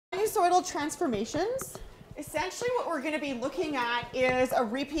sinusoidal transformations, essentially what we're going to be looking at is a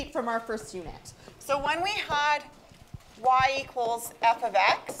repeat from our first unit. So when we had y equals f of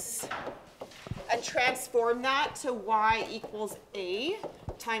x and transform that to y equals a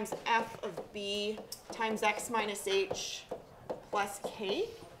times f of b times x minus h plus k.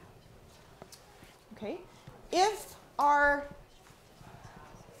 Okay. If our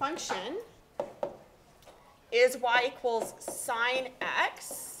function is y equals sine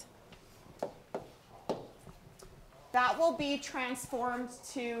x, that will be transformed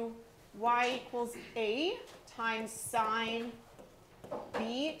to y equals a times sine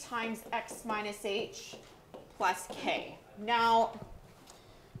b times x minus h plus k. Now,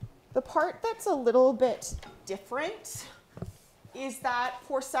 the part that's a little bit different is that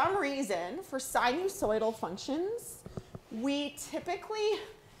for some reason, for sinusoidal functions, we typically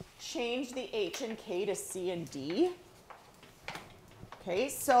change the h and k to c and d. Okay,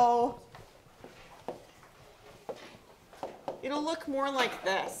 so it'll look more like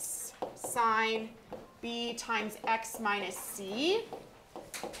this. Sine b times x minus c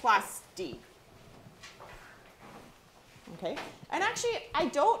plus d. Okay, and actually I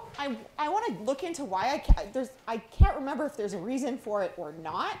want to look into why I can't remember if there's a reason for it or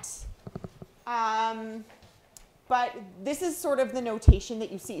not. But this is sort of the notation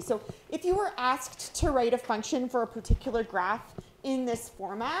that you see. So if you were asked to write a function for a particular graph in this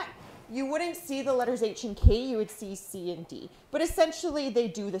format, you wouldn't see the letters h and k, you would see c and d. But essentially they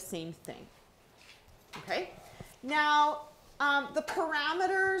do the same thing. Okay? Now, the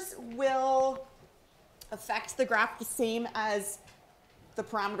parameters will affect the graph the same as the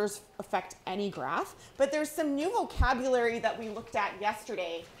parameters affect any graph. But there's some new vocabulary that we looked at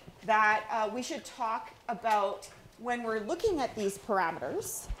yesterday that we should talk about when we're looking at these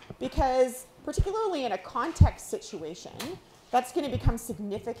parameters, because particularly in a context situation, that's going to become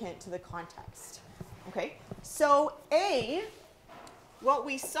significant to the context. Okay, so A, what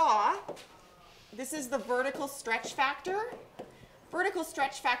we saw, this is the vertical stretch factor. Vertical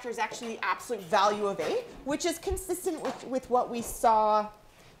stretch factor is actually the absolute value of A, which is consistent with what we saw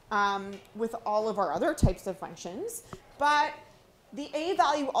with all of our other types of functions. But the A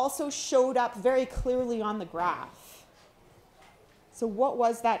value also showed up very clearly on the graph. So what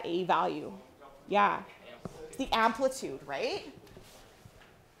was that A value? Yeah, it's the amplitude, right?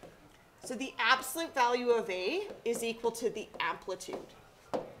 So the absolute value of A is equal to the amplitude.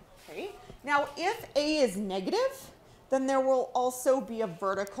 Okay. Now, if A is negative, then there will also be a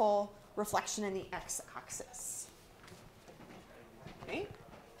vertical reflection in the x-axis. Okay.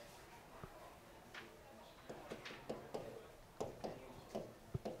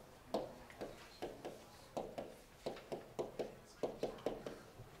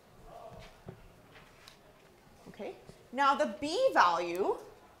 Okay. Now the B value,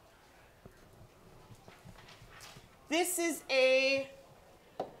 this is a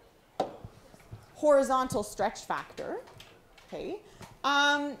horizontal stretch factor, okay?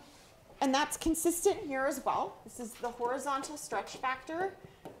 And that's consistent here as well. This is the horizontal stretch factor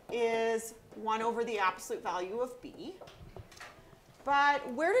is 1 over the absolute value of B.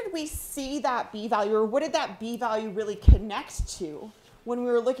 But where did we see that B value, or what did that B value really connect to when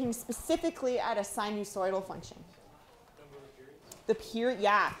we were looking specifically at a sinusoidal function? The period,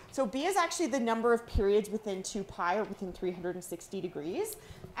 yeah. So B is actually the number of periods within 2 pi or within 360 degrees.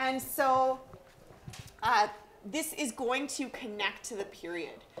 And so this is going to connect to the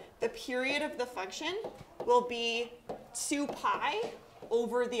period. The period of the function will be 2 pi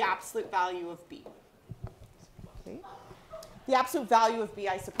over the absolute value of B. Okay. The absolute value of B,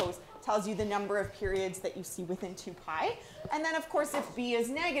 I suppose, tells you the number of periods that you see within 2 pi. And then, of course, if B is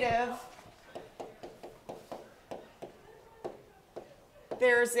negative,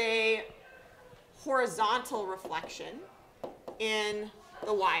 there's a horizontal reflection in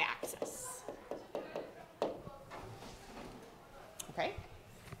the y-axis. Okay.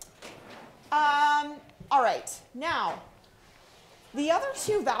 All right. Now, the other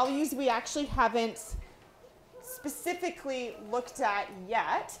two values we actually haven't specifically looked at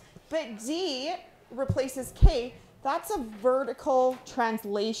yet, but D replaces K. That's a vertical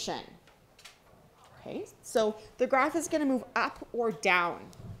translation. Okay, so the graph is going to move up or down.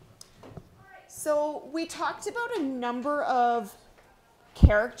 So we talked about a number of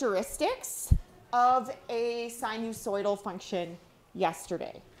characteristics of a sinusoidal function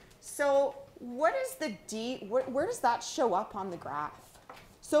yesterday. So what is the D, where does that show up on the graph?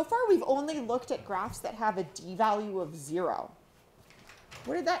 So far we've only looked at graphs that have a D value of 0.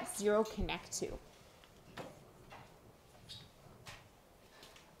 Where did that 0 connect to?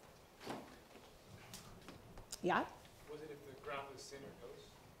 Yeah? Was it if the graph was sin or cos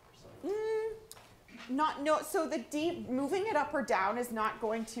or So the D, moving it up or down is not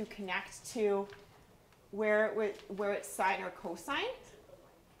going to connect to where it's sine or cosine.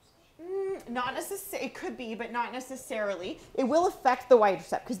 Not necessarily, it could be, but not necessarily. It will affect the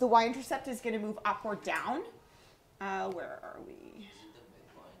y-intercept because the y-intercept is going to move up or down. Where are we?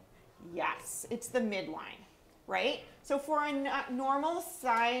 Yes, it's the midline, right? So for a normal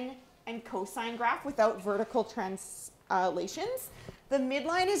sine and cosine graph without vertical translations, the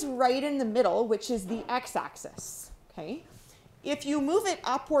midline is right in the middle, which is the x-axis, okay? If you move it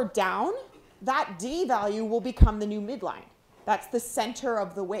up or down, that D value will become the new midline. That's the center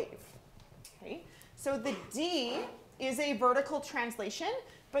of the wave, okay? So the D is a vertical translation,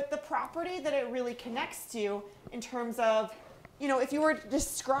 but the property that it really connects to in terms of, you know, if you were to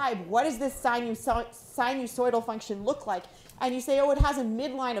describe what does this sinusoidal function look like, and you say, oh, it has a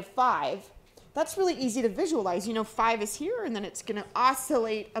midline of 5, that's really easy to visualize. You know, 5 is here, and then it's going to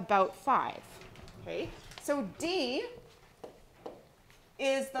oscillate about 5, okay? So D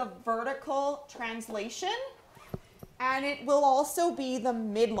is the vertical translation, and it will also be the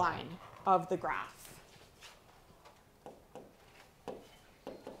midline of the graph.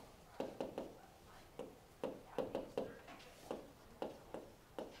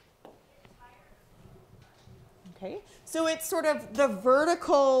 Okay, so it's sort of the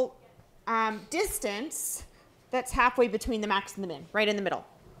vertical distance that's halfway between the max and the min, right in the middle.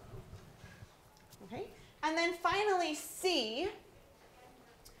 Okay, and then finally C,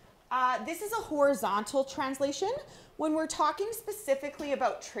 this is a horizontal translation. When we're talking specifically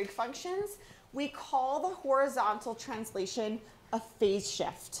about trig functions, we call the horizontal translation a phase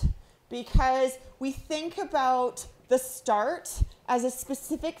shift because we think about the start as a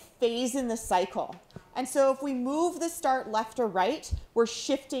specific phase in the cycle. And so if we move the start left or right, we're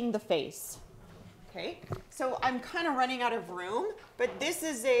shifting the phase. Okay, so I'm kind of running out of room, but this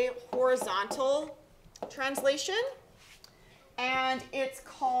is a horizontal translation, and it's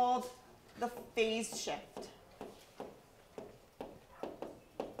called the phase shift.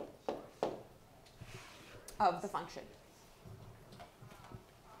 Of the function.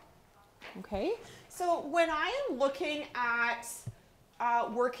 Okay, so when I am looking at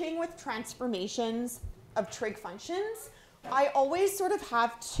working with transformations of trig functions, I always sort of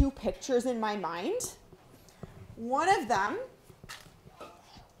have two pictures in my mind. One of them,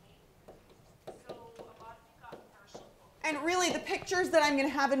 and really the pictures that I'm going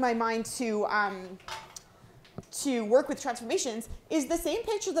to have in my mind to work with transformations is the same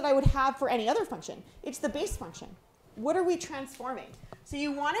picture that I would have for any other function. It's the base function. What are we transforming? So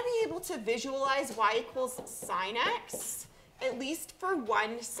you want to be able to visualize y equals sine x, at least for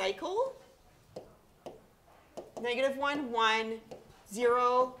one cycle. -1, 1,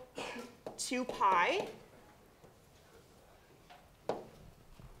 0, 2 pi.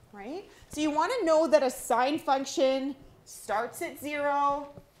 Right? So you want to know that a sine function starts at 0,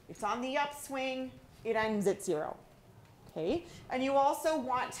 it's on the upswing, it ends at 0. Okay? And you also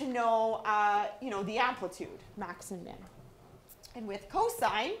want to know, the amplitude, max and min. And with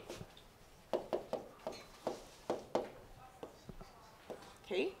cosine,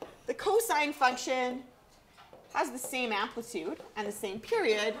 okay, the cosine function has the same amplitude and the same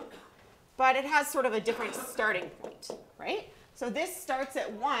period, but it has sort of a different starting point, right? So this starts at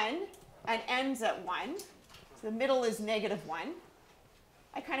 1 and ends at 1. So the middle is -1.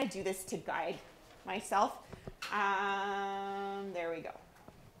 I kind of do this to guide myself. There we go.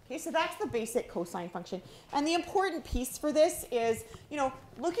 Okay, so that's the basic cosine function. And the important piece for this is,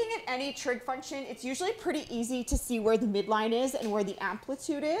 looking at any trig function, it's usually pretty easy to see where the midline is and where the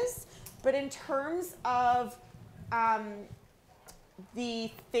amplitude is. But in terms of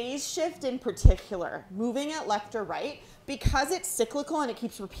the phase shift in particular, moving it left or right, because it's cyclical and it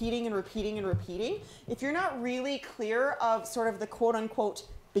keeps repeating and repeating and repeating, if you're not really clear of sort of the quote-unquote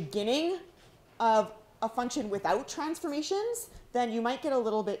beginning of a function without transformations, then you might get a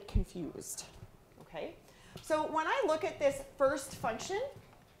little bit confused. Okay? So when I look at this first function,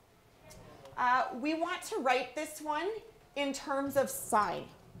 we want to write this one in terms of sine.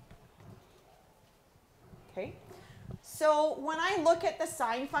 Okay? So when I look at the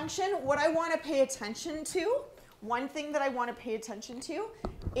sine function, what I want to pay attention to, one thing that I want to pay attention to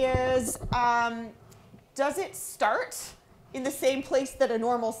is, does it start in the same place that a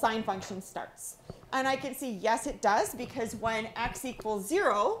normal sine function starts? And I can see, yes, it does, because when x equals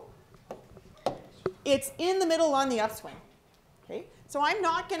 0, it's in the middle on the upswing. Okay? So I'm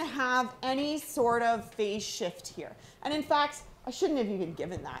not going to have any sort of phase shift here. And in fact, I shouldn't have even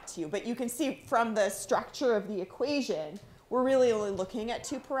given that to you, but you can see from the structure of the equation, we're really only looking at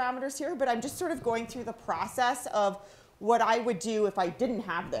two parameters here, but I'm just sort of going through the process of what I would do if I didn't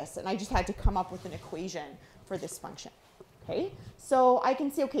have this and I just had to come up with an equation for this function. Okay, so I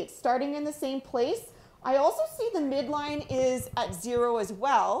can see, okay, it's starting in the same place. I also see the midline is at 0 as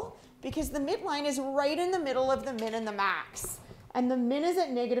well, because the midline is right in the middle of the min and the max. And the min is at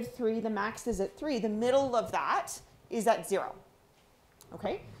 -3, the max is at 3. The middle of that is at 0.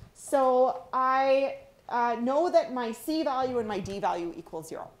 Okay, so I know that my C value and my D value equals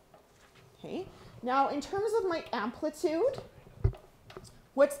 0. Okay, now in terms of my amplitude,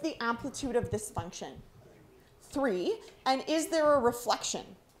 what's the amplitude of this function? 3. And is there a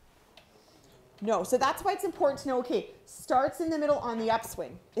reflection? No. So that's why it's important to know, okay, starts in the middle on the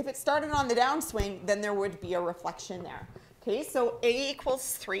upswing. If it started on the downswing, then there would be a reflection there. Okay, so A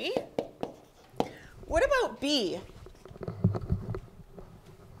equals 3. What about B?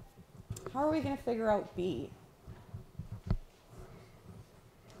 How are we going to figure out B?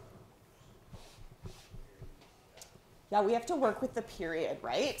 Yeah, we have to work with the period,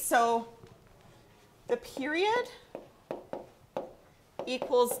 right? So the period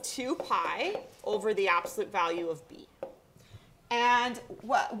equals 2 pi over the absolute value of B. And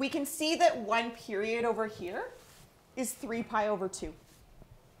what we can see that one period over here is 3 pi over 2.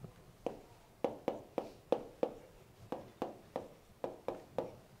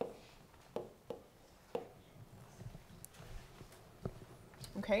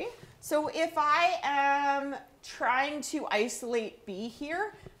 Okay, so if I am trying to isolate B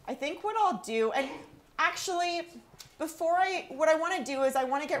here, I think what I'll do, and actually, what I want to do is I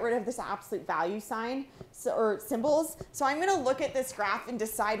want to get rid of this absolute value sign, or symbols. So I'm going to look at this graph and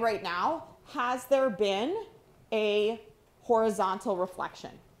decide right now, has there been a horizontal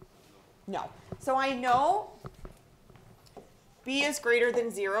reflection? No. So I know B is greater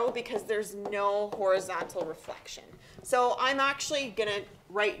than 0 because there's no horizontal reflection. So I'm actually going to,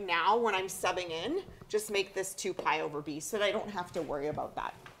 right now, when I'm subbing in, just make this 2 pi over B so that I don't have to worry about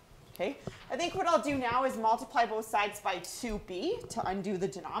that. Okay, I think what I'll do now is multiply both sides by 2b to undo the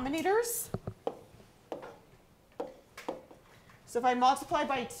denominators. So if I multiply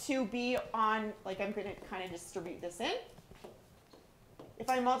by 2b on, like I'm going to kind of distribute this in. If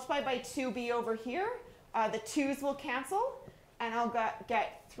I multiply by 2b over here, the 2's will cancel, and I'll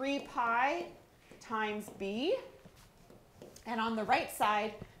get 3 pi times b. And on the right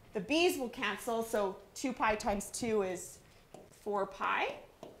side, the b's will cancel, so 2 pi times 2 is 4 pi.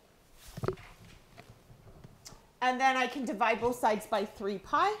 And then I can divide both sides by 3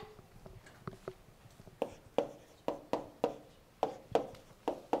 pi.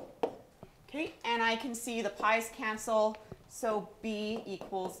 Okay, and I can see the pi's cancel, so b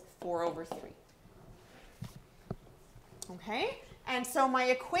equals 4 over 3. Okay, and so my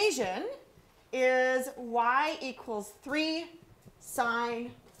equation is y equals 3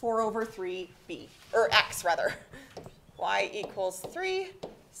 sine 4 over 3b, or x rather. Y equals 3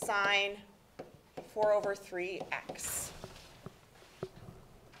 sine 4 over 3x.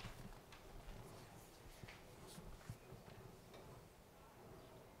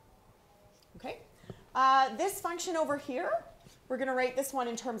 Okay, this function over here, we're going to write this one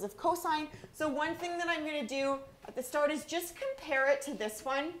in terms of cosine. So one thing that I'm going to do at the start is just compare it to this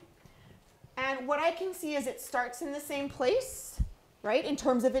one. And what I can see is it starts in the same place, right, in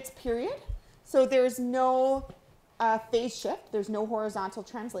terms of its period. So there's no phase shift. There's no horizontal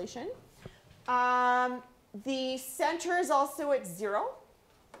translation. The center is also at 0.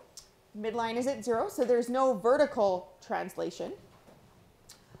 Midline is at 0, so there's no vertical translation.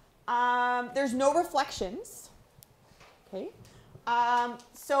 There's no reflections. Okay.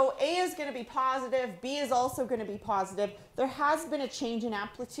 So A is going to be positive. B is also going to be positive. There has been a change in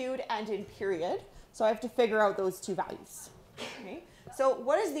amplitude and in period, so I have to figure out those two values. Okay. So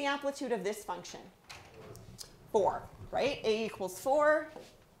what is the amplitude of this function? 4, right? A equals 4.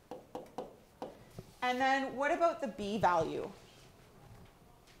 And then what about the B value?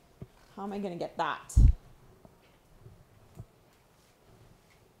 How am I going to get that?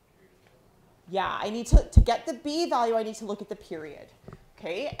 Yeah, I need to get the B value, I need to look at the period.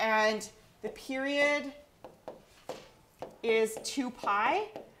 Okay, and the period is 2 pi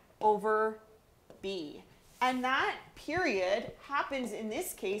over B. And that period happens in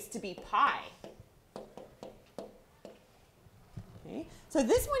this case to be pi. Okay, so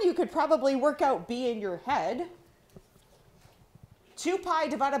this one you could probably work out B in your head. 2 pi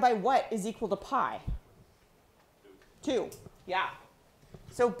divided by what is equal to pi? 2, yeah.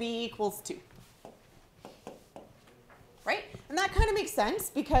 So B equals 2. Right? And that kind of makes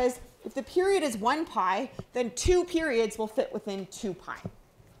sense because if the period is 1 pi, then 2 periods will fit within 2 pi.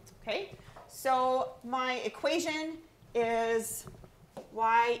 Okay? So my equation is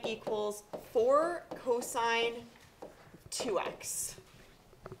y equals 4 cosine 2x.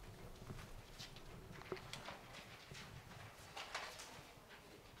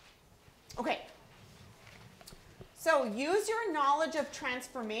 Okay. So using your knowledge of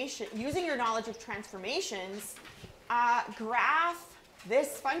transformations, graph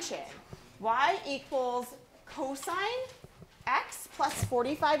this function. Y equals cosine x plus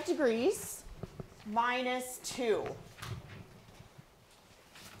 45 degrees minus 2.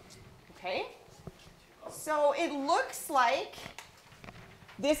 Okay? So it looks like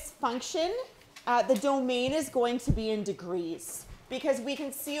this function, the domain is going to be in degrees, because we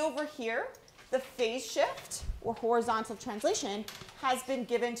can see over here the phase shift, or horizontal translation, has been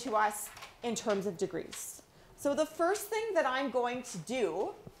given to us in terms of degrees. So the first thing that I'm going to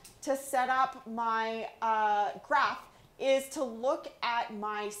do to set up my graph is to look at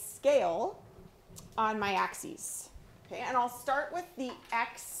my scale on my axes. Okay, and I'll start with the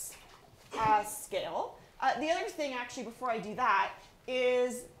x scale. The other thing, actually, before I do that,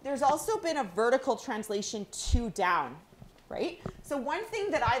 is there's also been a vertical translation 2 down, right? So one thing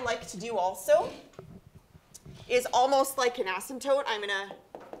that I like to do also is, almost like an asymptote, I'm going to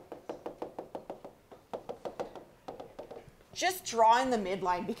just draw in the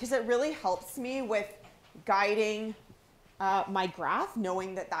midline, because it really helps me with guiding my graph,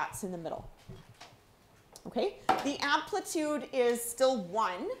 knowing that that's in the middle. Okay, the amplitude is still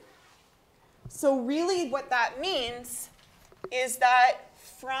 1. So really what that means is that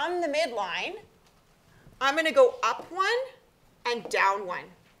from the midline, I'm going to go up 1 and down 1.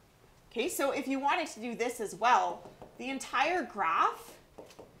 Okay, so if you wanted to do this as well, the entire graph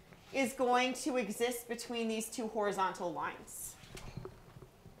is going to exist between these two horizontal lines.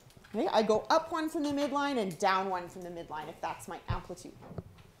 Okay, I go up 1 from the midline and down 1 from the midline, if that's my amplitude.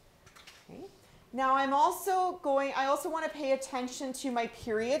 Okay. Now I also want to pay attention to my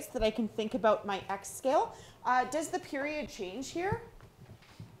periods, so that I can think about my x scale. Does the period change here?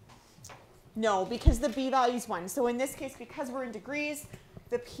 No, because the b value is 1. So in this case, because we're in degrees,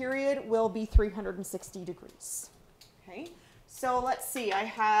 the period will be 360 degrees. Okay, so let's see. I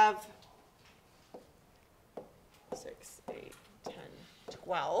have 6, 8, 10,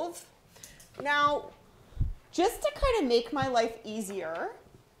 12. Now, just to kind of make my life easier,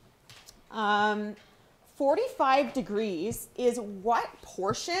 45 degrees is what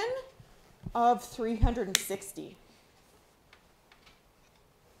portion of 360?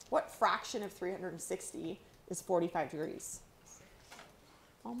 What fraction of 360 is 45 degrees?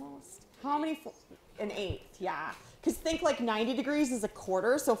 Almost. How many? An eighth, yeah. Because think like 90 degrees is a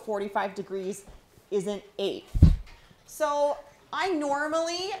quarter, so 45 degrees is an eighth. So I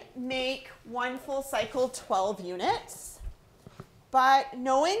normally make one full cycle 12 units. But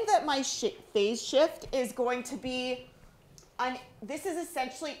knowing that my phase shift is going to be, this is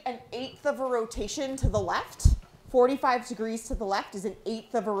essentially an eighth of a rotation to the left. 45 degrees to the left is an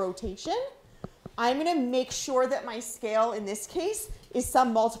eighth of a rotation. I'm going to make sure that my scale in this case is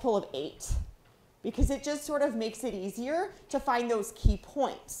some multiple of 8, because it just sort of makes it easier to find those key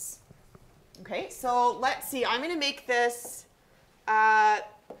points. Okay, so let's see. I'm going to make this,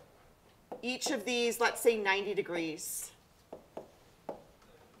 each of these, let's say 90 degrees.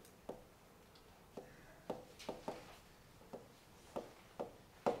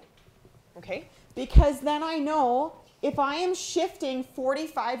 Okay, because then I know if I am shifting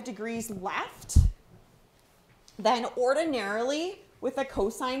 45 degrees left, then ordinarily with a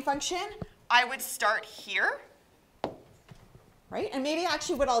cosine function, I would start here, right? And maybe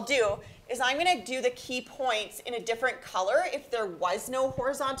actually what I'll do is I'm going to do the key points in a different color if there was no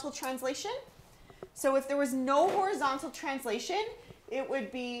horizontal translation. So if there was no horizontal translation, it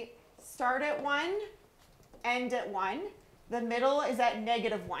would be start at 1, end at 1. The middle is at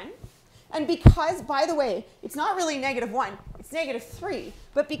 -1. And because, by the way, it's not really -1, it's -3.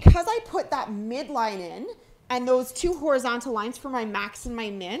 But because I put that midline in and those two horizontal lines for my max and my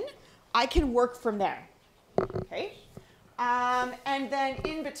min, I can work from there. Okay? And then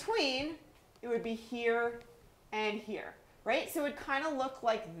in between, it would be here and here, right? So it would kind of look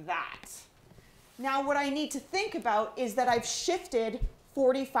like that. Now what I need to think about is that I've shifted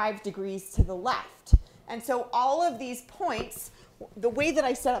 45 degrees to the left. And so all of these points, the way that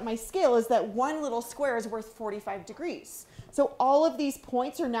I set up my scale is that one little square is worth 45 degrees. So all of these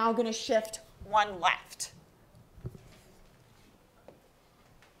points are now going to shift 1 left.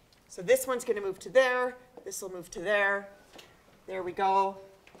 So this one's going to move to there. This will move to there. There we go.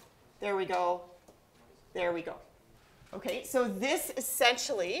 There we go. There we go. Okay, so this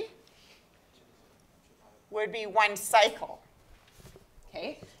essentially would be 1 cycle.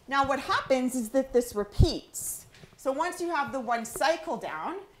 Okay, now what happens is that this repeats. So once you have the 1 cycle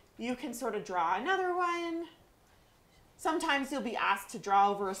down, you can sort of draw another one, Sometimes you'll be asked to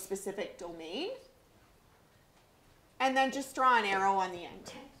draw over a specific domain. And then just draw an arrow on the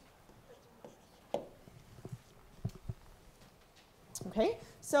end. Okay,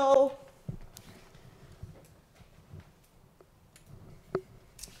 so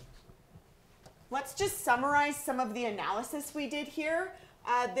let's just summarize some of the analysis we did here.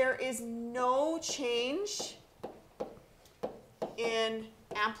 There is no change in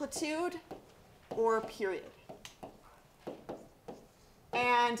amplitude or period.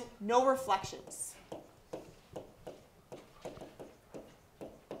 And no reflections.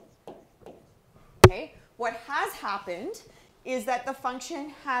 Okay, what has happened is that the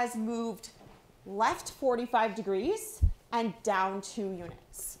function has moved left 45 degrees and down 2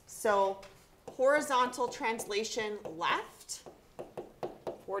 units. So horizontal translation left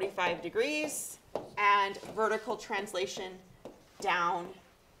 45 degrees and vertical translation down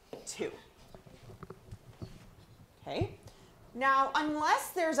 2. Okay. Now,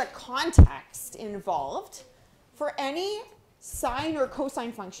 unless there's a context involved, for any sine or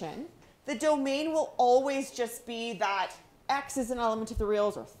cosine function, the domain will always just be that x is an element of the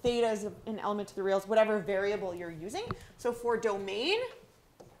reals or theta is an element of the reals, whatever variable you're using. So for domain,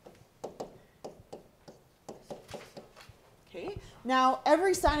 okay, now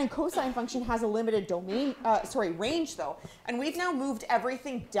every sine and cosine function has a limited domain, range though, and we've now moved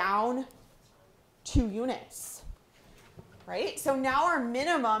everything down 2 units, right? So now our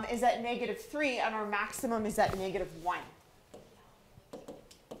minimum is at -3 and our maximum is at -1.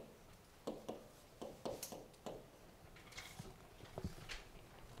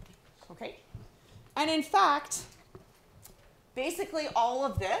 Okay, and in fact, basically all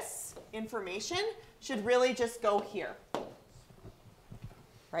of this information should really just go here,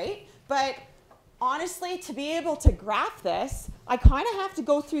 right? But honestly, to be able to graph this, I kind of have to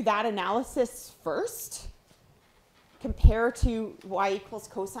go through that analysis first, compare to y equals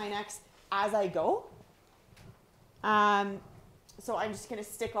cosine x as I go. So I'm just going to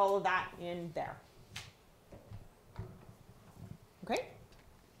stick all of that in there. Okay?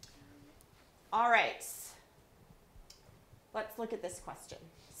 All right. Let's look at this question.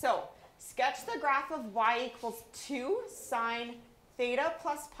 So sketch the graph of y equals 2 sine theta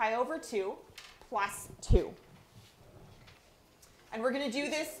plus pi over 2 plus 2. And we're going to do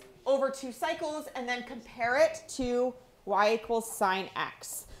this over 2 cycles and then compare it to y equals sine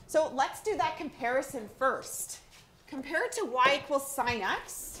x. So let's do that comparison first. Compare it to y equals sine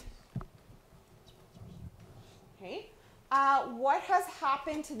x. Okay. What has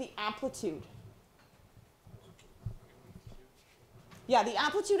happened to the amplitude? Yeah, the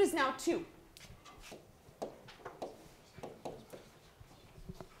amplitude is now 2.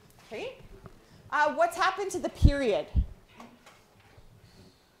 Okay. What's happened to the period?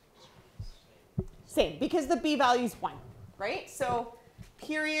 Same, because the b value is 1, right? So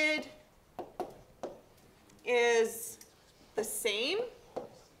period is the same,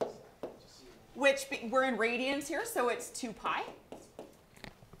 which we're in radians here, so it's 2 pi.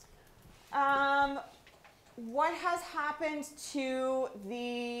 What has happened to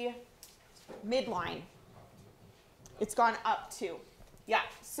the midline? It's gone up 2. Yeah,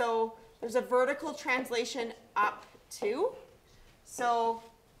 so there's a vertical translation up 2. So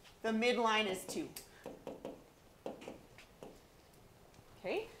the midline is 2.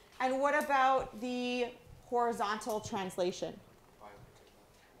 Okay, and what about the horizontal translation?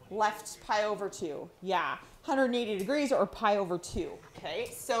 Left pi over 2. Yeah, 180 degrees or pi over 2.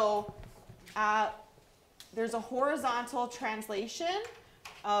 Okay, so there's a horizontal translation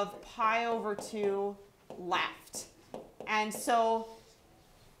of pi over 2 left. And so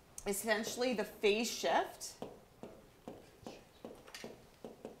essentially the phase shift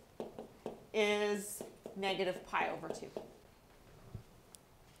is negative pi over 2.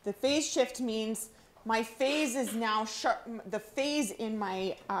 The phase shift means my phase is now, the phase in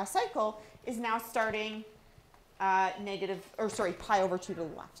my cycle is now starting pi over 2 to the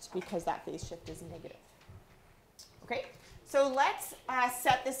left because that phase shift is negative. Okay, so let's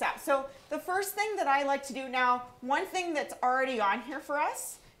set this up. So the first thing that I like to do now, one thing that's already on here for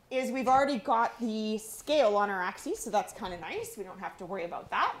us is we've already got the scale on our axis, so that's kind of nice. We don't have to worry about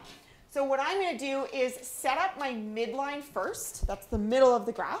that. So what I'm going to do is set up my midline first. That's the middle of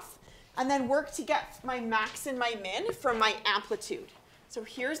the graph. And then work to get my max and my min from my amplitude. So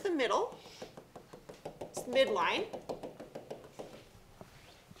here's the middle. It's midline.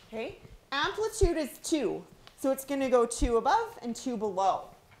 Okay. Amplitude is 2. So it's going to go 2 above and 2 below.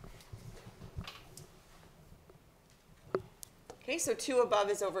 Okay, so 2 above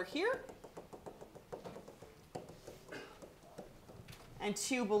is over here. And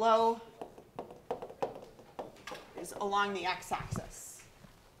 2 below is is along the x-axis.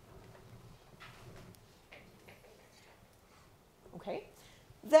 Okay,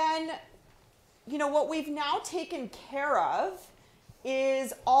 then, you know, what we've now taken care of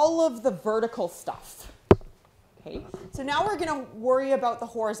is all of the vertical stuff. Okay, so now we're going to worry about the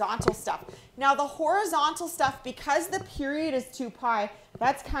horizontal stuff. Now the horizontal stuff, because the period is 2 pi,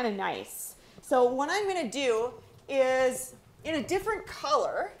 that's kind of nice. So what I'm going to do is, in a different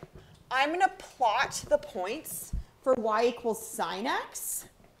color, I'm going to plot the points for y equals sine x.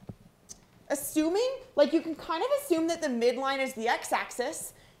 Assuming, like you can kind of assume that the midline is the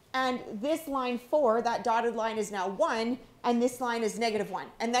x-axis, and this line 4, that dotted line is now 1, and this line is -1.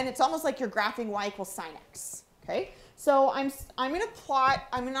 And then it's almost like you're graphing y equals sine x. Okay? So I'm going to plot,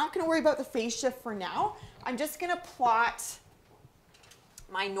 I'm not going to worry about the phase shift for now. I'm just going to plot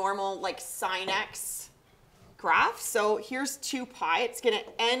my normal like sine x graph. So here's 2 pi. It's going to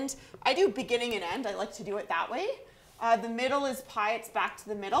end, I do beginning and end. I like to do it that way. The middle is pi. It's back to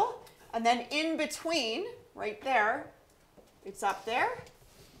the middle. And then in between, right there, it's up there.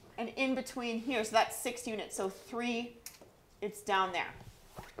 And in between here, so that's 6 units. So 3, it's down there.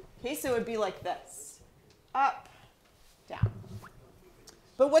 Okay, so it would be like this. Up, down.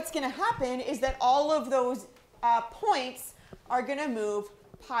 But what's going to happen is that all of those points are going to move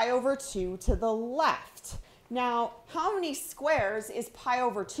pi over 2 to the left. Now, how many squares is pi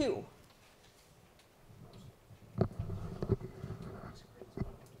over 2?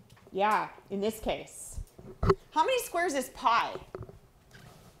 Yeah, in this case. How many squares is pi?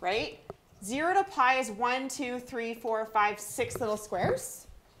 Right? 0 to pi is 1, 2, 3, 4, 5, 6 little squares.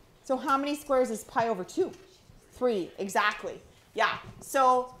 So how many squares is pi over 2? 3, exactly. Yeah,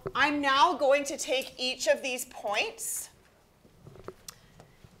 so I'm now going to take each of these points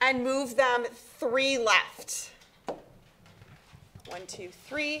and move them 3 left. 1, 2,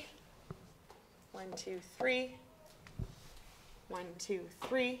 3. 1, 2, 3. 1, 2,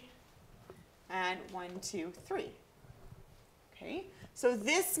 3. And 1, 2, 3. Okay, so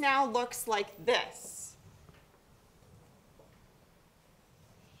this now looks like this.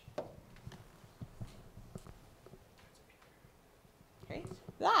 Okay,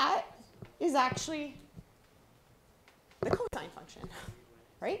 that is actually the cosine function,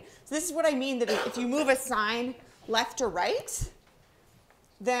 right? So this is what I mean, that if you move a sine left or right,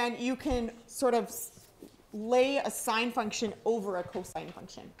 then you can sort of lay a sine function over a cosine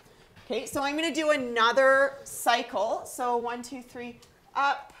function. Okay, so I'm going to do another cycle. So 1, 2, 3,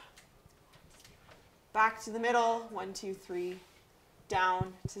 up, back to the middle, 1, 2, 3,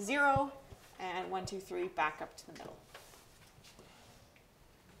 down to 0, and 1, 2, 3, back up to the middle.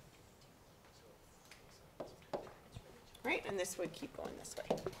 Right, and this would keep going this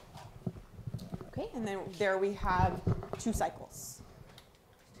way. Okay, and then there we have 2 cycles.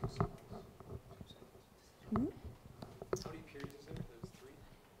 Mm-hmm.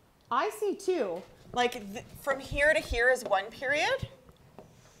 I see 2. Like from here to here is 1 period.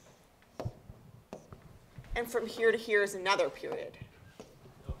 And from here to here is another period.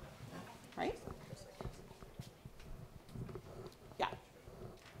 Right? Yeah.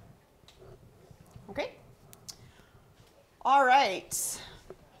 Okay. All right.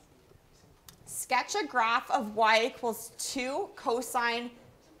 Sketch a graph of y equals 2 cosine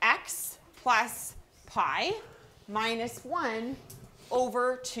x plus pi minus 1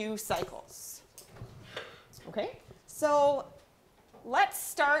 over 2 cycles. Okay, so let's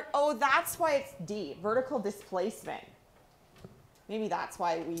start. Oh, that's why it's d, vertical displacement. Maybe that's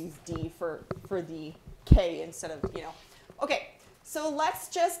why we use d for the k instead of, you know. Okay, so let's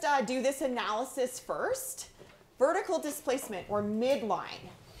just do this analysis first. Vertical displacement, or midline.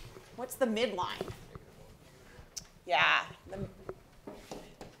 What's the midline? Yeah, the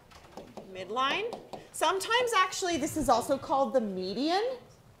midline. Sometimes, actually, this is also called the median.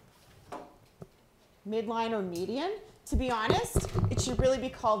 Midline or median. To be honest, it should really be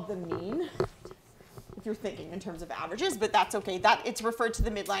called the mean, if you're thinking in terms of averages, but that's okay. That it's referred to the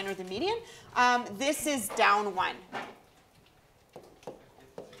midline or the median. This is down 1.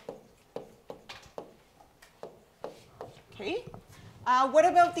 Okay. What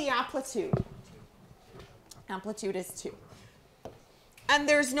about the amplitude? Amplitude is 2. And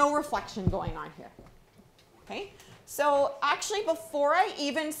there's no reflection going on here. Okay, so actually before I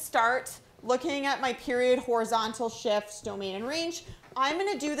even start looking at my period, horizontal, shift, domain, and range, I'm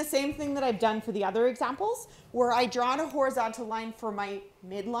going to do the same thing that I've done for the other examples, where I draw a horizontal line for my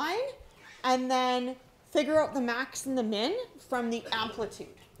midline, and then figure out the max and the min from the amplitude.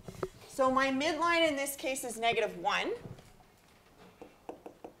 So my midline in this case is -1.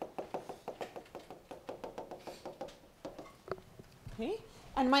 Okay,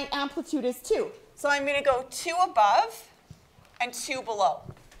 and my amplitude is 2. So I'm going to go 2 above and 2 below.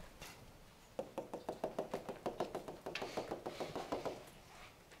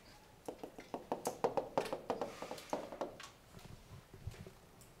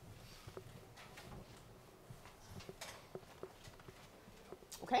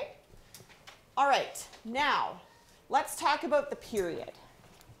 Okay? All right, now let's talk about the period.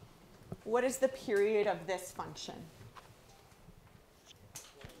 What is the period of this function?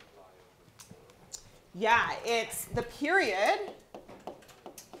 Yeah, it's the period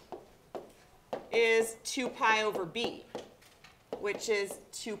is 2 pi over b, which is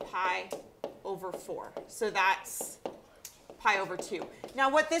 2 pi over 4. So that's pi over 2. Now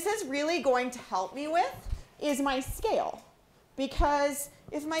what this is really going to help me with is my scale. Because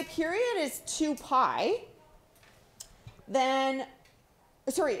if my period is 2 pi, then,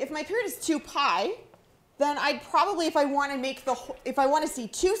 sorry, if my period is 2 pi, then I'd probably, if I want to see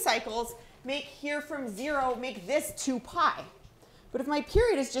 2 cycles, make here from 0, make this 2 pi. But if my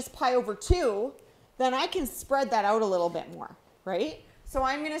period is just pi over 2, then I can spread that out a little bit more, right? So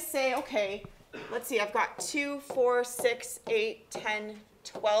I'm going to say, okay, let's see, I've got 2, 4, 6, 8, 10,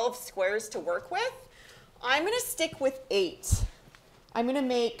 12 squares to work with. I'm going to stick with 8. I'm going to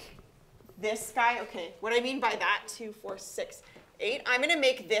make this guy, okay, what I mean by that, 2, 4, 6, 8, I'm going to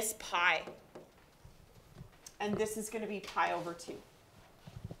make this pi. And this is going to be pi over 2.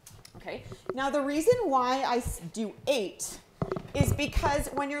 Okay, now the reason why I do 8 is because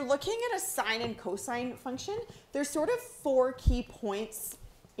when you're looking at a sine and cosine function, there's sort of 4 key points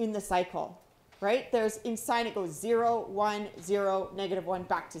in the cycle, right? There's, in sine it goes 0, 1, 0, -1,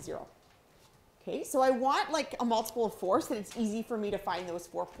 back to 0. Okay, so I want like a multiple of 4 so that it's easy for me to find those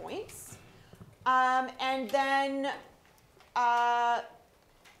 4 points. And then,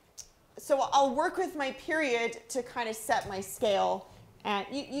 so I'll work with my period to kind of set my scale. And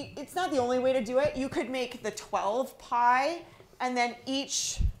it's not the only way to do it. You could make the 12 pi, and then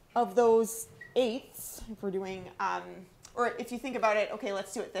each of those 8ths, if we're doing, or if you think about it, okay,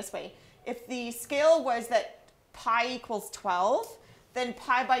 let's do it this way. If the scale was that pi equals 12, then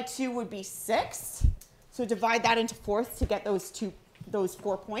pi by 2 would be 6. So divide that into fourths to get those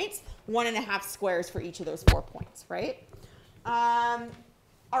 4 points. 1.5 squares for each of those 4 points, right? All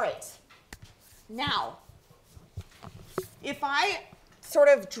right. Now, if I sort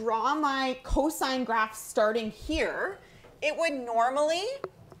of draw my cosine graph starting here, it would normally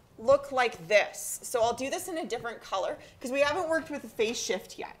look like this. So I'll do this in a different color because we haven't worked with the phase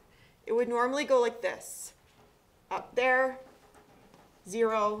shift yet. It would normally go like this. Up there,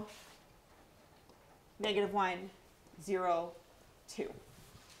 0, -1, 0, 2.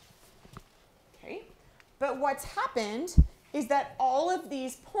 Okay? But what's happened is that all of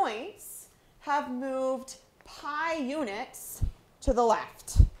these points have moved pi units to the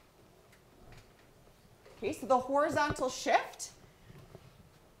left. Okay, so the horizontal shift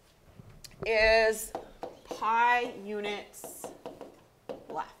is pi units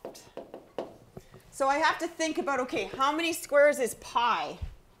left. So I have to think about, okay, how many squares is pi?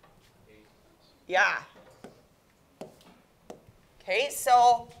 8. Yeah. Okay,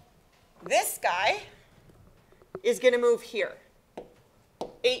 so this guy is going to move here.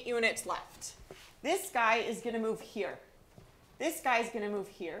 8 units left. This guy is going to move here. This guy is going to move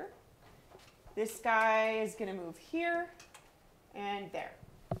here. This guy is going to move here and there.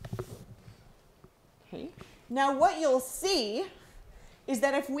 Okay. Now what you'll see is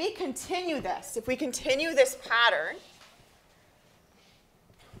that if we continue this, pattern,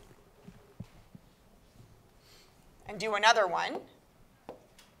 and do another one,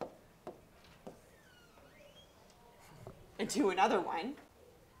 and do another one,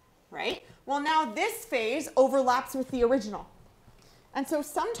 right? Well, now this phase overlaps with the original. And so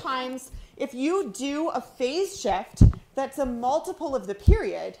sometimes if you do a phase shift that's a multiple of the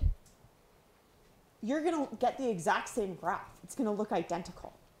period, you're going to get the exact same graph. It's going to look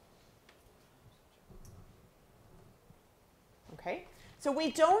identical. Okay? So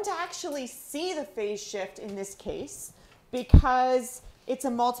we don't actually see the phase shift in this case because it's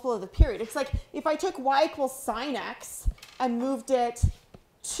a multiple of the period. It's like if I took y equals sine x and moved it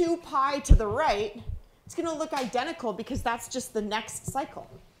 2 pi to the right, it's going to look identical because that's just the next cycle.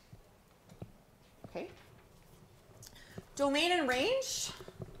 Okay? Domain and range.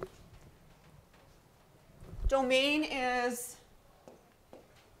 Domain is,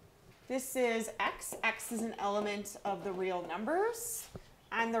 this is x. X is an element of the real numbers.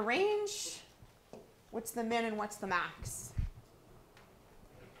 And the range, what's the min and what's the max?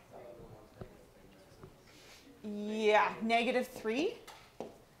 Yeah, -3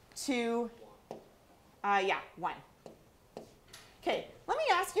 to, 1. Okay, let me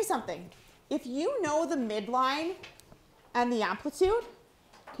ask you something. if you know the midline and the amplitude,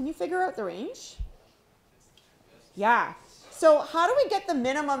 can you figure out the range? Yeah. So how do we get the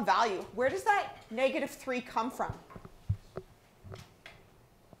minimum value? Where does that -3 come from?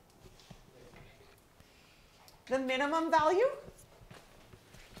 The minimum value?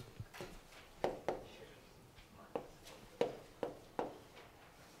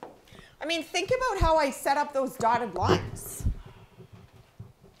 I mean, think about how I set up those dotted lines.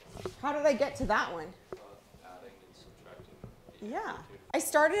 How did I get to that one? Adding and subtracting. Yeah. I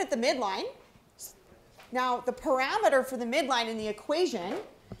started at the midline. Now, the parameter for the midline in the equation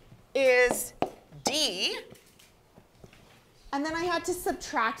is d, and then I had to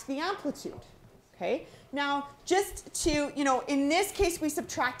subtract the amplitude. Okay? Now, just to, in this case, we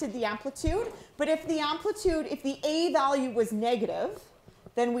subtracted the amplitude, but if the amplitude, if the a value was negative,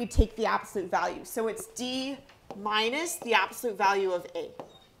 then we'd take the absolute value. So it's d minus the absolute value of a,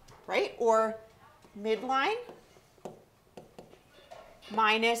 right? Or midline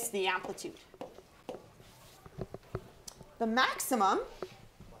minus the amplitude. The maximum,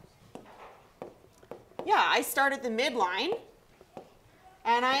 yeah, I start at the midline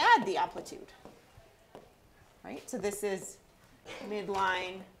and I add the amplitude, right? So this is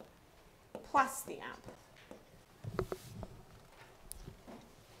midline plus the amp.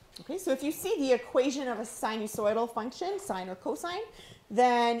 Okay, so if you see the equation of a sinusoidal function, sine or cosine,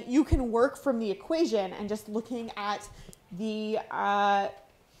 then you can work from the equation and just looking at the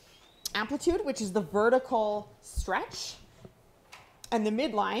amplitude, which is the vertical stretch, and the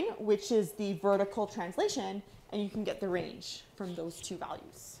midline, which is the vertical translation, and you can get the range from those two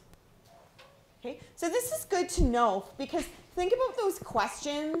values. Okay, so this is good to know because think about those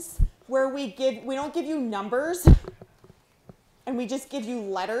questions where we don't give you numbers and we just give you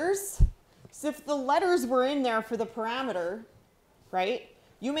letters. So if the letters were in there for the parameter, right,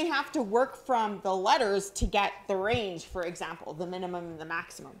 you may have to work from the letters to get the range, for example, the minimum and the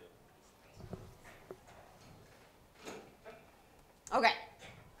maximum. Okay.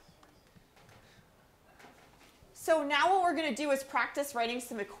 So now what we're going to do is practice writing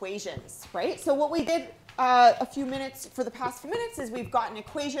some equations, right? So what we did for the past few minutes is we've got an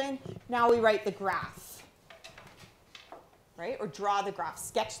equation. Now we write the graph, right? Or draw the graph,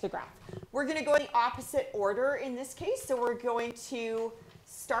 sketch the graph. We're going to go in the opposite order in this case. So we're going to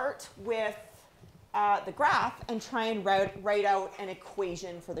start with the graph and try and write out an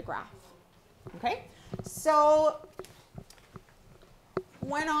equation for the graph. Okay? So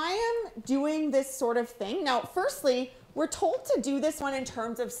when I am doing this sort of thing, now firstly, we're told to do this one in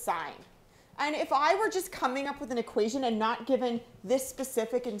terms of sine. And if I were just coming up with an equation and not given this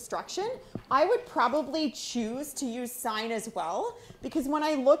specific instruction, I would probably choose to use sine as well, because when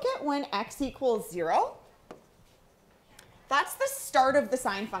I look at when x equals 0, that's the start of the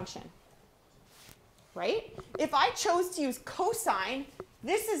sine function, right? If I chose to use cosine,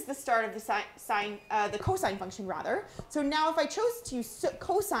 this is the start of the cosine function rather. So now if I chose to use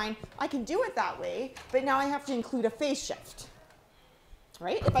cosine, I can do it that way, but now I have to include a phase shift,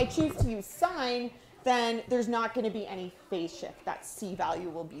 right? If I choose to use sine, then there's not going to be any phase shift. That c value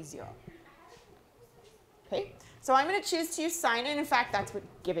will be 0. Okay, so I'm going to choose to use sine, and in fact, that's what's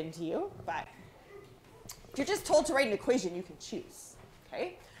given to you, but if you're just told to write an equation, you can choose,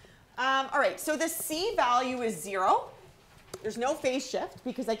 okay? All right, so the c value is 0. There's no phase shift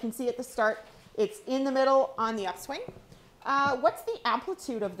because I can see at the start it's in the middle on the upswing. What's the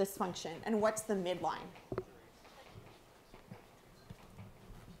amplitude of this function and what's the midline?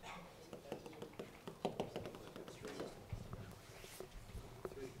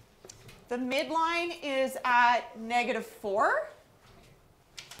 The midline is at -4.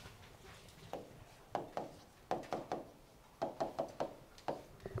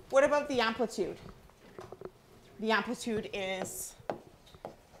 What about the amplitude? The amplitude is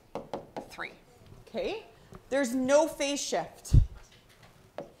 3. Okay? There's no phase shift.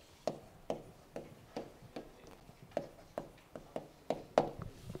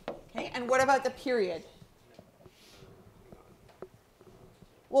 Okay, and what about the period?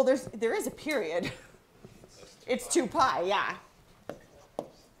 Well, there is a period. It's 2 pi, yeah.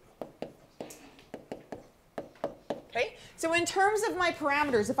 Okay, so in terms of my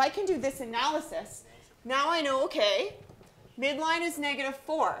parameters, if I can do this analysis, now I know, okay, midline is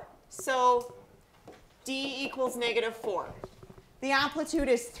 -4. So d equals -4. The amplitude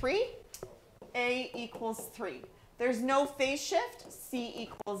is 3. A equals 3. There's no phase shift. C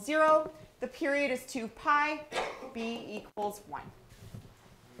equals 0. The period is 2 pi. B equals 1.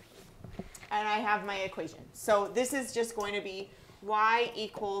 And I have my equation. So this is just going to be y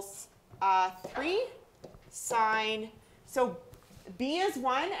equals 3 sine. So b is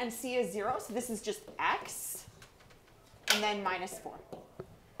 1 and c is 0, so this is just x, and then minus 4.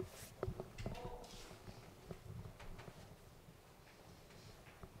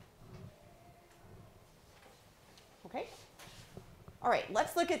 Okay. All right,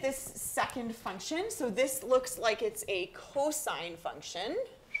 let's look at this second function. So this looks like it's a cosine function,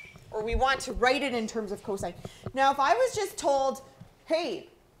 or we want to write it in terms of cosine. Now, if I was just told, hey,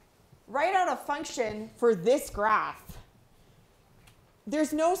 write out a function for this graph,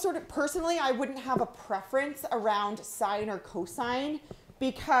 there's no sort of, personally, I wouldn't have a preference around sine or cosine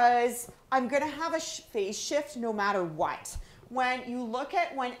because I'm going to have a phase shift no matter what. When you look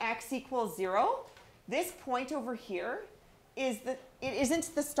at when x equals 0, this point over here is it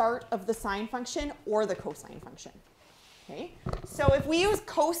isn't the start of the sine function or the cosine function. Okay? So if we use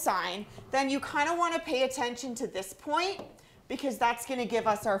cosine, then you kind of want to pay attention to this point because that's going to give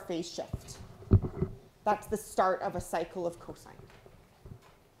us our phase shift. That's the start of a cycle of cosine.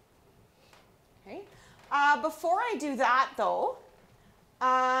 Okay? Before I do that, though,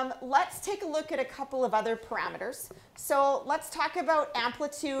 let's take a look at a couple of other parameters. So let's talk about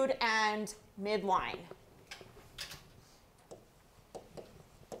amplitude and midline.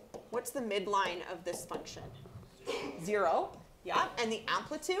 What's the midline of this function? 0. Yeah, and the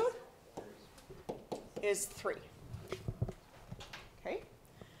amplitude is 3. Okay.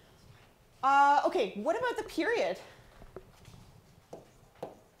 Okay, what about the period?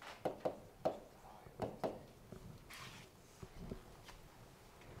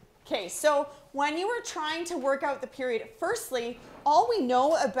 Okay, so when you were trying to work out the period, firstly, all we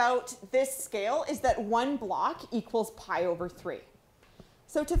know about this scale is that one block equals pi over 3.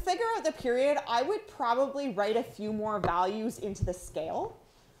 So to figure out the period, I would probably write a few more values into the scale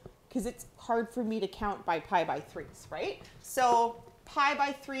because it's hard for me to count by pi by 3s, right? So pi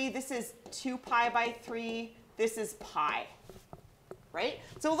by 3, this is 2 pi by 3, this is pi, right?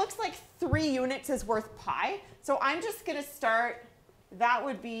 So it looks like 3 units is worth pi. So I'm just going to start, that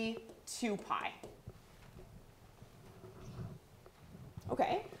would be 2 pi.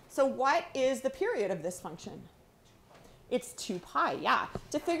 Okay, so what is the period of this function? It's 2 pi, yeah.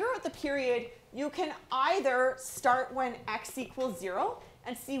 To figure out the period, you can either start when x equals 0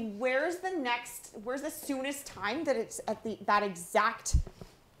 and see where's the soonest time that it's at that exact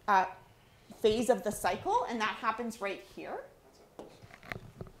phase of the cycle, and that happens right here.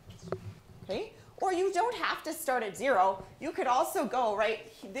 Okay, or you don't have to start at 0. You could also go,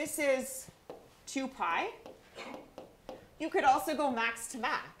 right, this is 2 pi. You could also go max to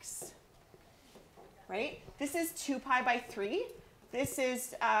max. Right? This is 2 pi by 3. This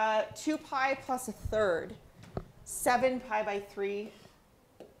is 2 pi plus a third. 7 pi by 3.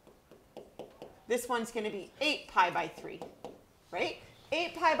 This one's going to be 8 pi by 3. Right?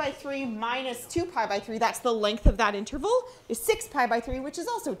 8 pi by 3 minus 2 pi by 3, that's the length of that interval, is 6 pi by 3, which is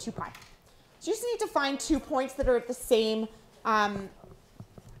also 2 pi. So you just need to find 2 points that are at the same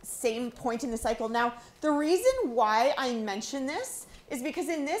point in the cycle. Now, the reason why I mention this is because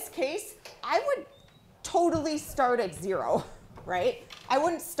in this case, I would totally start at 0, right? I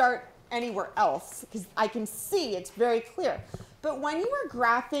wouldn't start anywhere else because I can see it's very clear. But when you are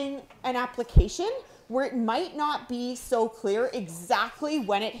graphing an application where it might not be so clear exactly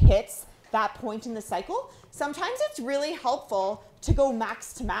when it hits that point in the cycle, sometimes it's really helpful to go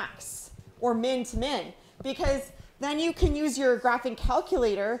max to max or min to min, because then you can use your graphing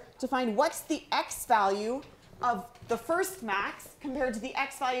calculator to find what's the x value of the first max compared to the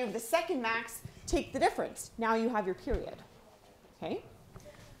x value of the second max. Take the difference. Now you have your period. Okay?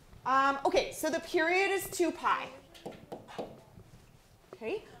 Okay, so the period is 2 pi.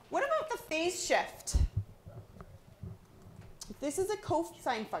 Okay, what about the phase shift? If this is a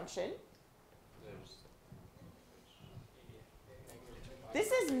cosine function,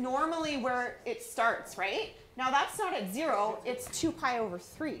 this is normally where it starts, right? Now that's not at 0, it's 2 pi over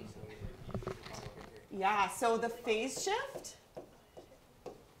 3. Yeah, so the phase shift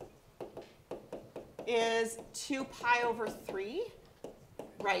is 2 pi over 3,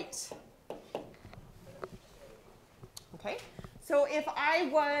 right? Okay, so if I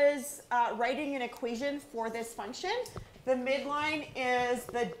was writing an equation for this function, the midline is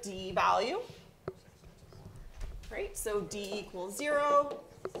the d value, right? So d equals 0,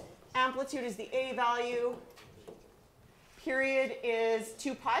 amplitude is the a value, period is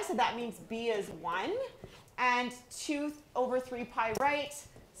 2 pi, so that means b is 1, and 2 over 3 pi right,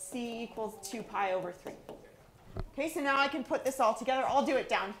 c equals 2 pi over 3. Okay, so now I can put this all together. I'll do it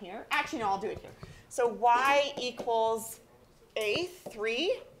down here. Actually, no, I'll do it here. So y equals a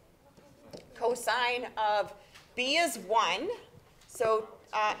 3 cosine of b is 1. So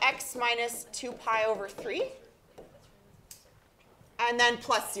x minus 2 pi over 3. and then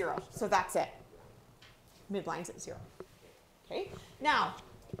plus 0. So that's it. Midline's at 0. Okay? Now,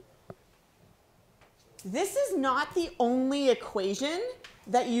 this is not the only equation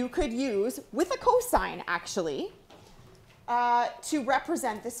that you could use with a cosine, actually, to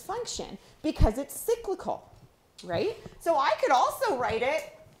represent this function, because it's cyclical, right? So I could also write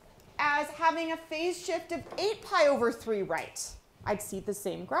it as having a phase shift of 8 pi over 3 right. I'd see the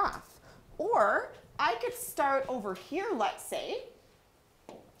same graph. Or I could start over here, let's say.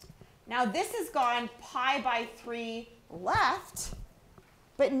 Now this has gone pi by 3 left,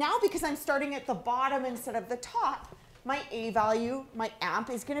 but now because I'm starting at the bottom instead of the top, my A value, my amp,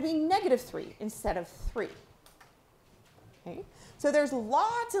 is going to be -3 instead of 3. Okay? So there's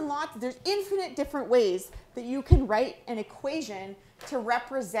lots and lots, there's infinite different ways that you can write an equation to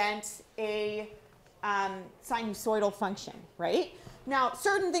represent a sinusoidal function, right? Now,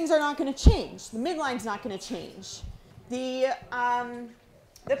 certain things are not going to change. The midline's not going to change. The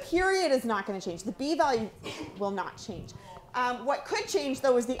period is not going to change. The B value will not change. What could change,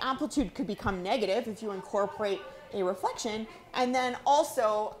 though, is the amplitude could become negative if you incorporate a reflection, and then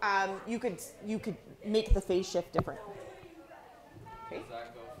also you could make the phase shift different. Okay. Does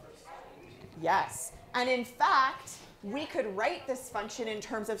that go for sine? Yes, and in fact, we could write this function in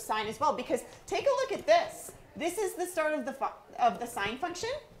terms of sine as well, because take a look at this. This is the start of the sine function.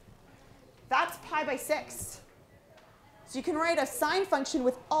 That's pi by 6. So you can write a sine function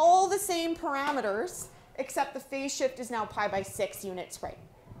with all the same parameters, except the phase shift is now pi by 6 units right.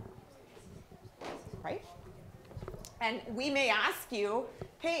 Right? And we may ask you,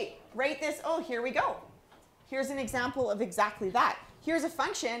 hey, write this. Oh, here we go. Here's an example of exactly that. Here's a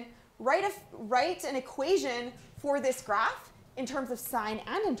function. Write an equation for this graph in terms of sine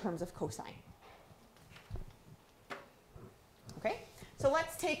and in terms of cosine. Okay? So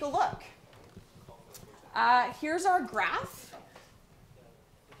let's take a look. Here's our graph.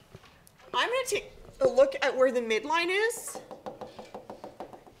 I'm going to take a look at where the midline is.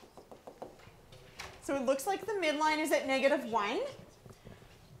 So it looks like the midline is at -1.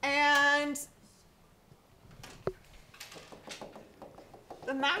 And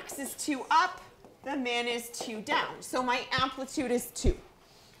the max is 2 up, the min is 2 down. So my amplitude is 2.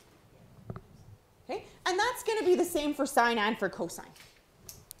 Okay? And that's going to be the same for sine and for cosine.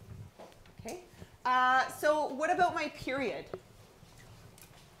 Okay? So what about my period?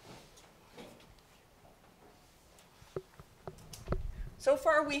 So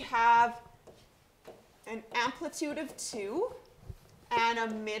far we have an amplitude of 2 and a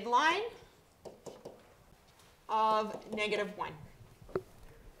midline of -1.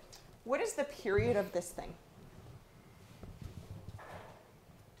 What is the period of this thing?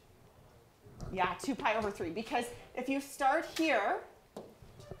 Yeah, 2 pi over 3. Because if you start here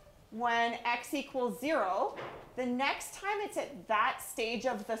when x equals 0, the next time it's at that stage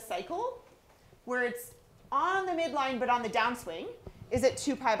of the cycle where it's on the midline but on the downswing is at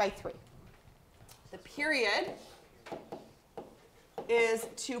 2 pi by 3. The period is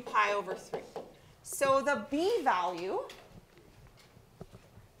 2 pi over 3. So the B value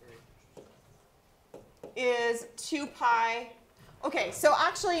is 2 pi. Okay, so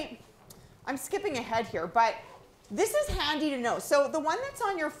actually, I'm skipping ahead here, but this is handy to know. So the one that's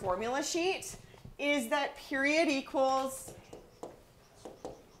on your formula sheet is that period equals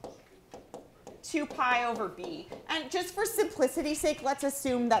 2 pi over B. And just for simplicity's sake, let's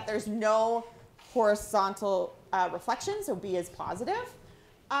assume that there's no horizontal reflection, so B is positive.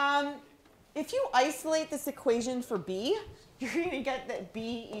 If you isolate this equation for B, you're going to get that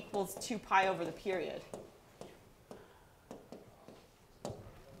B equals 2 pi over the period.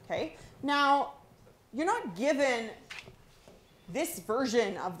 Okay? Now, you're not given this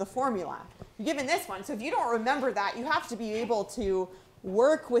version of the formula. You're given this one. So if you don't remember that, you have to be able to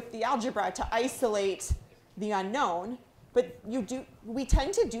work with the algebra to isolate the unknown. But we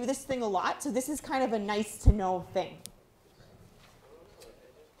tend to do this thing a lot, so this is kind of a nice to know thing.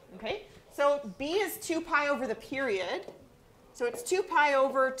 Okay? So B is 2 pi over the period. So it's 2 pi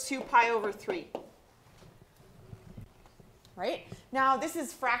over 2 pi over 3. Right? Now this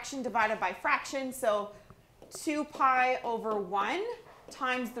is fraction divided by fraction, so 2 pi over 1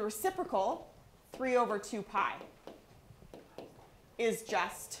 times the reciprocal, 3 over 2 pi, is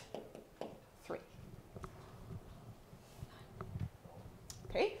just 3.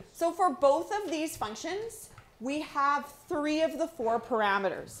 Okay? So for both of these functions, we have 3 of the 4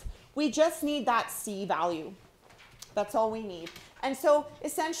 parameters. We just need that C value. That's all we need. And so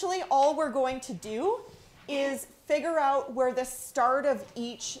essentially all we're going to do is figure out where the start of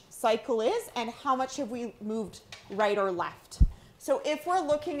each cycle is and how much have we moved right or left. So if we're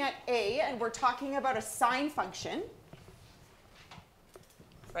looking at A and we're talking about a sine function,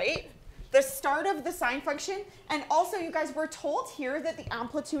 right? The start of the sine function. And also, you guys, we're told here that the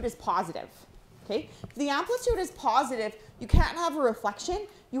amplitude is positive. Okay? If the amplitude is positive, you can't have a reflection.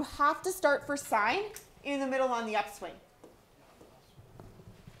 You have to start for sine in the middle on the upswing.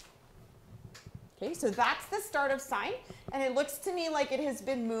 Okay, so that's the start of sine. And it looks to me like it has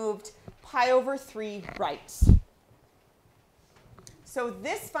been moved pi over 3 right. So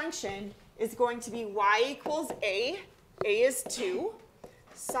this function is going to be y equals a is 2,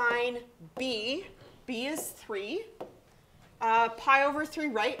 sine b is 3, pi over 3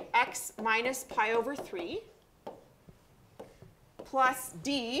 right, x minus pi over 3, plus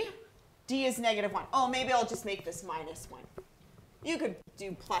d is negative 1. Oh, maybe I'll just make this minus 1. You could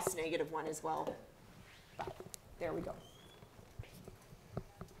do plus negative 1 as well. But there we go.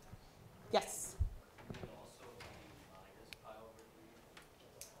 Yes?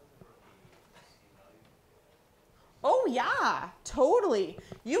 Oh, yeah, totally.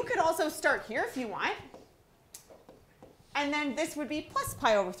 You could also start here if you want. And then this would be plus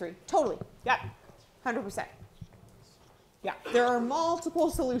pi over 3. Totally. Yeah, 100%. Yeah, there are multiple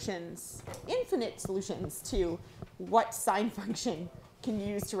solutions, infinite solutions to what sine function can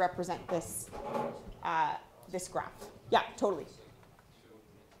use to represent this, this graph. Yeah, totally.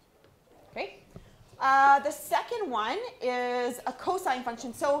 Okay. The second one is a cosine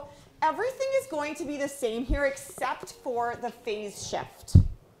function. So everything is going to be the same here except for the phase shift.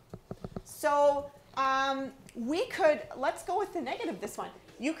 So we could, let's go with the negative this one.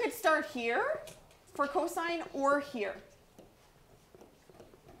 You could start here for cosine or here.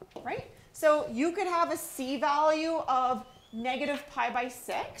 Right? So you could have a c value of negative pi by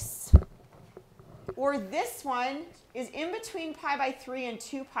 6. Or this one is in between pi by 3 and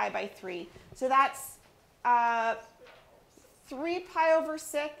 2 pi by 3. So that's 3 pi over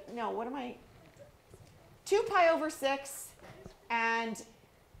 6. No, what am I? 2 pi over 6 and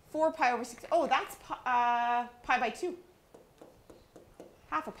 4 pi over 6. Oh, that's pi by 2.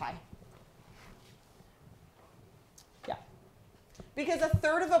 Half a pi. Yeah. Because a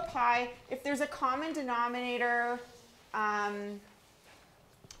third of a pi, if there's a common denominator,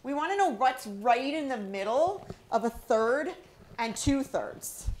 we want to know what's right in the middle of a third and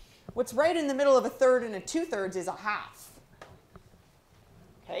 2/3. What's right in the middle of a third and a 2/3 is a half.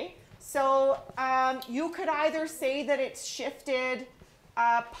 Okay, so you could either say that it's shifted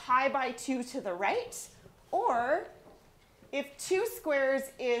pi by 2 to the right, or if 2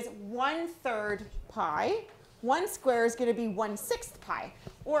 squares is 1/3 pi, 1 square is going to be 1/6 pi,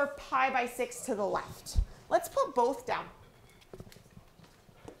 or pi by 6 to the left. Let's put both down.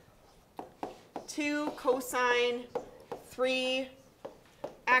 2 cosine 3x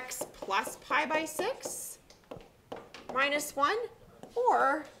plus pi by 6 minus 1,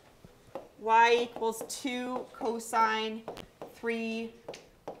 or y equals 2 cosine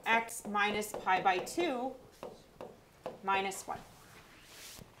 3x minus pi by 2 minus 1.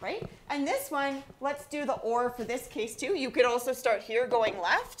 Right? And this one, let's do the or for this case too. You could also start here going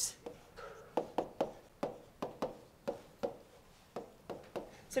left.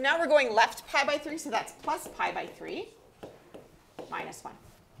 So now we're going left pi by 3, so that's plus pi by 3 minus 1.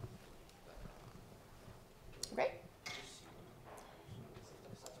 Okay?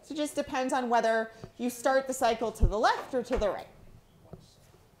 So it just depends on whether you start the cycle to the left or to the right.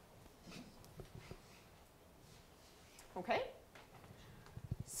 Okay?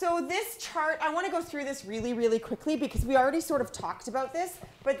 So this chart, I want to go through this really, really quickly because we already sort of talked about this,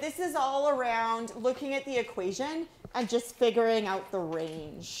 but this is all around looking at the equation and just figuring out the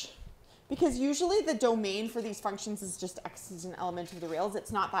range. Because usually the domain for these functions is just x is an element of the rails.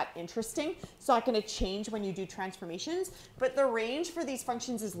 It's not that interesting. It's not going to change when you do transformations, but the range for these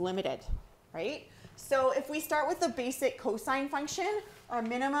functions is limited, right? So if we start with the basic cosine function, our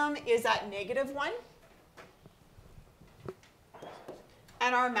minimum is at -1.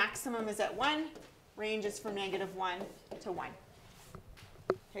 And our maximum is at 1. Range is from -1 to 1.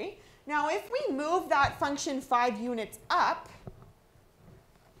 Okay? Now, if we move that function 5 units up,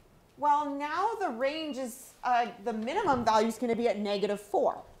 well, now the range is, the minimum value is going to be at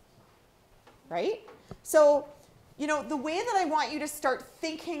 -4. Right? So, you know, the way that I want you to start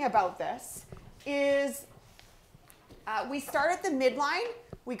thinking about this is we start at the midline,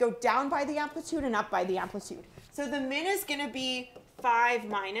 we go down by the amplitude and up by the amplitude. So the min is going to be 5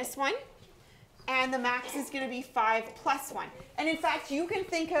 minus 1, and the max is going to be 5 plus 1. And in fact, you can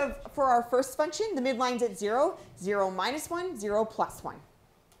think of, for our first function, the midline's at 0, 0 minus 1, 0 plus 1.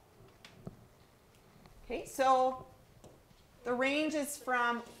 Okay, so the range is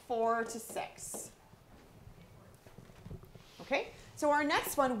from 4 to 6. Okay, so our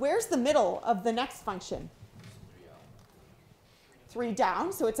next one, where's the middle of the next function? 3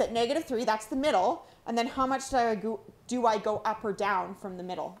 down. So it's at negative 3. That's the middle. And then how much do I go up or down from the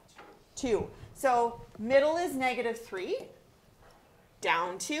middle? 2. So middle is negative 3,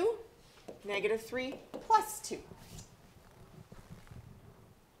 down 2, negative 3 plus 2.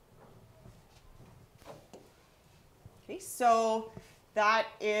 Okay, so that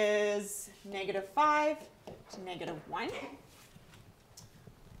is negative 5 to negative 1.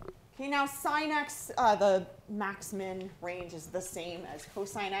 Okay, now sine x, the max-min range is the same as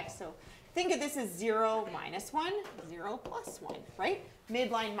cosine x. So think of this as 0 minus 1, 0 plus 1, right?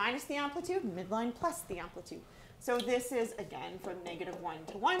 Midline minus the amplitude, midline plus the amplitude. So this is, again, from negative 1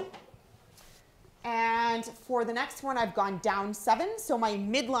 to 1. And for the next one, I've gone down 7. So my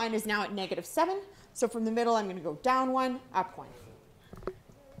midline is now at negative 7. So from the middle, I'm going to go down 1, up 1.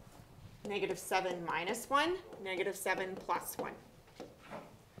 Negative 7 minus 1, negative 7 plus 1.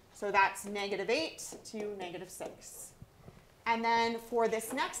 So that's negative 8 to negative 6. And then for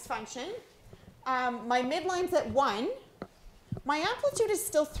this next function, my midline's at 1. My amplitude is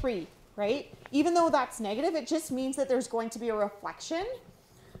still 3, right? Even though that's negative, it just means that there's going to be a reflection.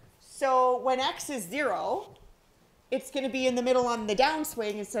 So when x is 0, it's going to be in the middle on the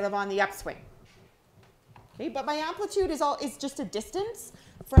downswing instead of on the upswing. Okay, but my amplitude is just a distance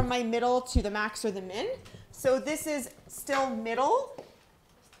from my middle to the max or the min. So this is still middle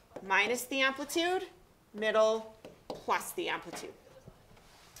minus the amplitude, middle plus the amplitude.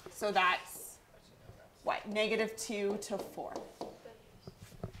 So that's what? Negative 2 to 4.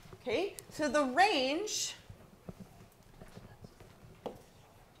 Okay, so the range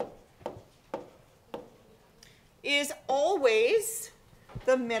is always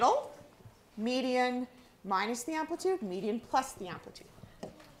the middle, median minus the amplitude, median plus the amplitude.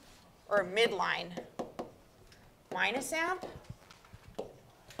 Or midline minus amp,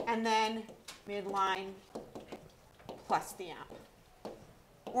 and then midline plus the amp.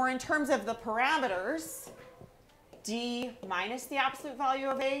 Or in terms of the parameters, d minus the absolute value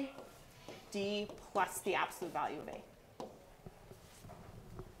of A, d plus the absolute value of A.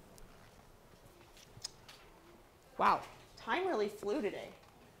 Wow, time really flew today.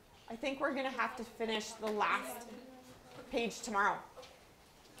 I think we're going to have to finish the last page tomorrow.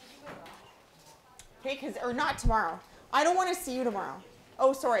 Okay, or not tomorrow. I don't want to see you tomorrow.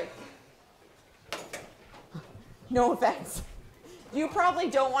 Oh, sorry. No offense. You probably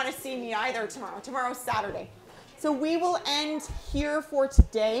don't want to see me either tomorrow. Tomorrow's Saturday. So we will end here for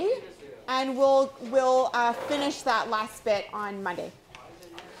today, and we'll finish that last bit on Monday.